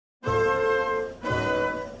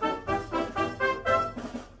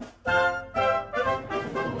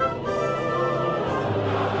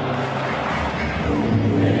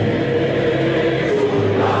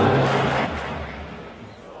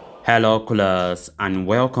Hello, coolers, and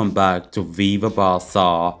welcome back to Viva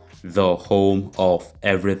Barça, the home of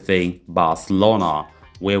everything Barcelona,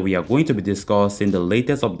 where we are going to be discussing the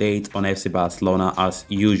latest updates on FC Barcelona as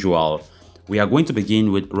usual. We are going to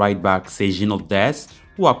begin with right back Dest,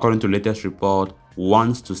 who according to latest report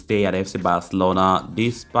wants to stay at FC Barcelona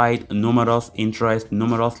despite numerous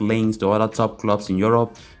links to other top clubs in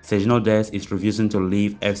Europe. Dest is refusing to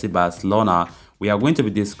leave FC Barcelona. We are going to be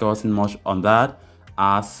discussing much on that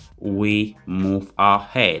as we move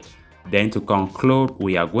ahead. Then to conclude,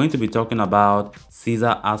 we are going to be talking about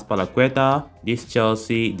Cesar Azpilicueta, this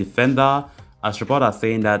Chelsea defender, as reports are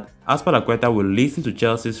saying that Azpilicueta will listen to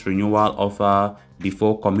Chelsea's renewal offer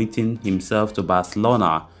before committing himself to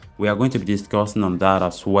Barcelona. We are going to be discussing on that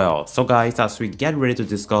as well. So guys, as we get ready to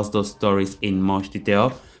discuss those stories in much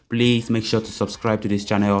detail, please make sure to subscribe to this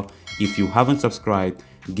channel. If you haven't subscribed,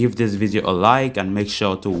 give this video a like and make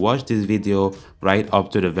sure to watch this video right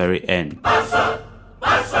up to the very end. Barça,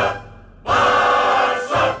 Barça,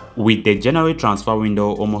 Barça. With the January transfer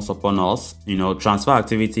window almost upon us, transfer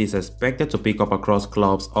activity is expected to pick up across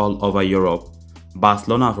clubs all over Europe.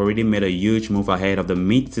 Barcelona have already made a huge move ahead of the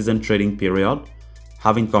mid-season trading period,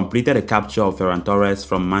 having completed a capture of Ferran Torres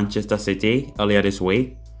from Manchester City earlier this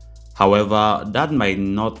week. However, that might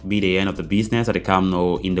not be the end of the business at the Camp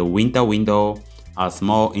Nou in the winter window, as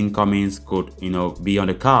more incomings could, be on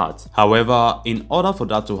the cards. However, in order for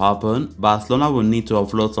that to happen, Barcelona will need to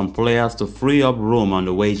offload some players to free up room on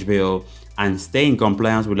the wage bill and stay in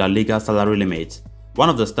compliance with La Liga salary limit. One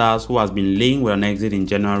of the stars who has been linked with an exit in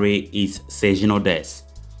January is Dest.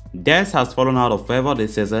 Dest has fallen out of favor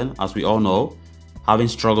this season, as we all know, having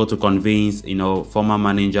struggled to convince, former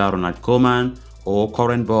manager Ronald Koeman or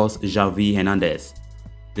current boss Xavi Hernandez.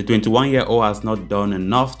 The 21-year-old has not done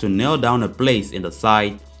enough to nail down a place in the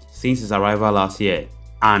side since his arrival last year.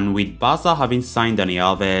 And with Barca having signed Dani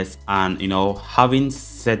Alves and, having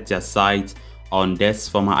set their sights on Dest's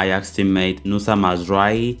former Ajax teammate Nusa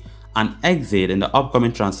Mazraoui, an exit in the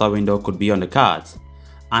upcoming transfer window could be on the cards.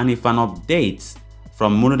 And if an update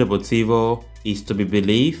from Mundo Deportivo is to be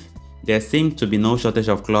believed, there seems to be no shortage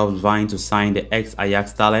of clubs vying to sign the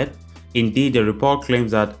ex-Ajax talent. Indeed, the report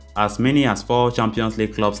claims that as many as 4 Champions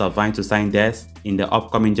League clubs are vying to sign Dest in the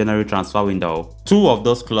upcoming January transfer window. 2 of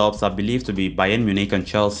those clubs are believed to be Bayern Munich and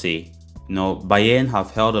Chelsea. Bayern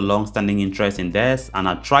have held a long-standing interest in Dest and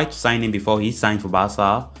had tried to sign him before he signed for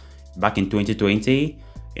Barca back in 2020.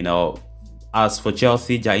 As for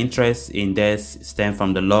Chelsea, their interest in Dest stemmed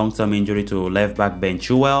from the long-term injury to left-back Ben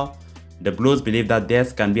Chilwell. The Blues believe that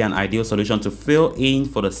Dest can be an ideal solution to fill in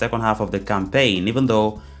for the second half of the campaign, even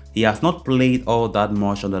though he has not played all that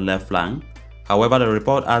much on the left flank. However, the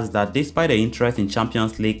report adds that despite the interest in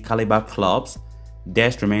Champions League caliber clubs,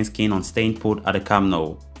 Dest remains keen on staying put at the Camp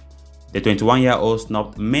Nou. The 21-year-old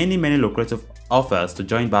snubbed many lucrative offers to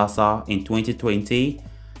join Barca in 2020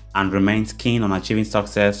 and remains keen on achieving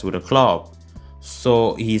success with the club.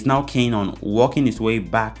 So he is now keen on working his way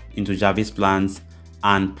back into Xavi's plans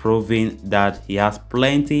and proving that he has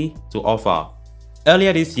plenty to offer.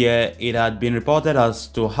 Earlier this year, it had been reported as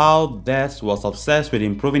to how Dest was obsessed with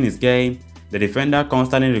improving his game. The defender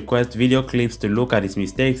constantly requests video clips to look at his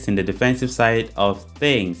mistakes in the defensive side of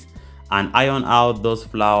things and iron out those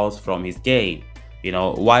flaws from his game,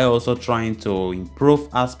 while also trying to improve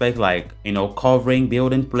aspects like, covering,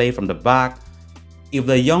 building play from the back. If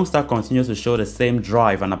the youngster continues to show the same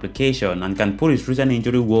drive and application and can put his recent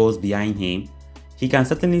injury woes behind him, he can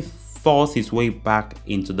certainly force his way back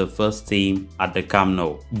into the first team at the Camp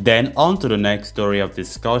Nou. Then on to the next story of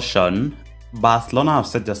discussion. Barcelona have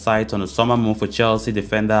set their sights on a summer move for Chelsea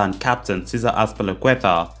defender and captain Cesar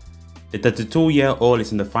Azpilicueta. The 32-year-old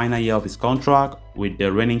is in the final year of his contract with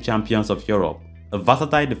the reigning champions of Europe. A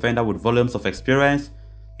versatile defender with volumes of experience,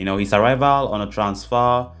 his arrival on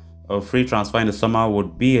a free transfer in the summer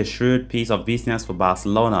would be a shrewd piece of business for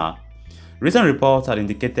Barcelona. Recent reports had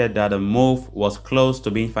indicated that the move was close to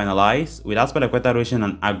being finalized, with Azpilicueta reaching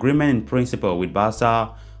an agreement in principle with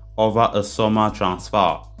Barca over a summer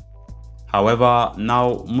transfer. However,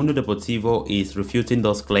 now Mundo Deportivo is refuting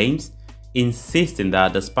those claims, insisting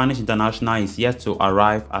that the Spanish international is yet to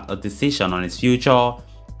arrive at a decision on his future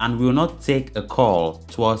and will not take a call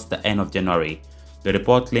towards the end of January. The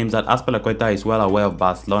report claims that Azpilicueta is well aware of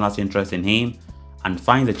Barcelona's interest in him and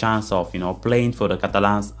finds the chance of, playing for the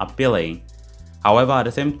Catalans appealing. However, at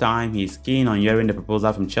the same time, he is keen on hearing the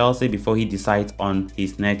proposal from Chelsea before he decides on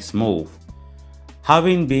his next move.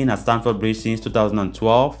 Having been at Stamford Bridge since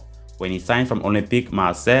 2012, when he signed from Olympique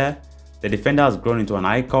Marseille, the defender has grown into an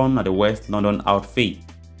icon at the West London outfit.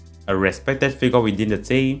 A respected figure within the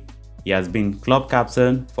team, he has been club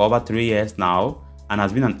captain for over 3 years now and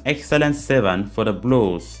has been an excellent servant for the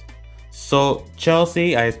Blues. So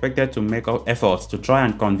Chelsea are expected to make efforts to try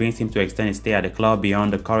and convince him to extend his stay at the club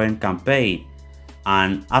beyond the current campaign.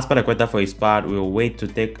 And Azpilicueta, for his part, will wait to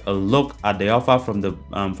take a look at the offer from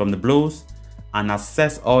the Blues and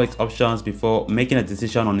assess all its options before making a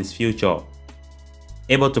decision on his future.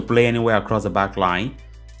 Able to play anywhere across the back line,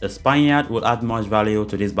 the Spaniard will add much value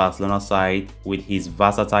to this Barcelona side with his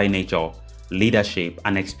versatile nature, leadership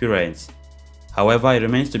and experience. However, it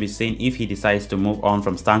remains to be seen if he decides to move on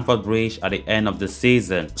from Stamford Bridge at the end of the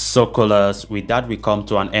season. So callers, with that we come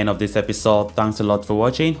to an end of this episode. Thanks a lot for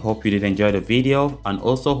watching. Hope you did enjoy the video and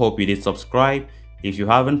also hope you did subscribe. If you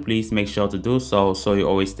haven't, please make sure to do so you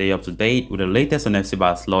always stay up to date with the latest on FC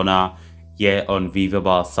Barcelona here on Viva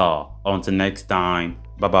Barça. Until next time,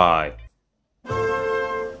 bye bye.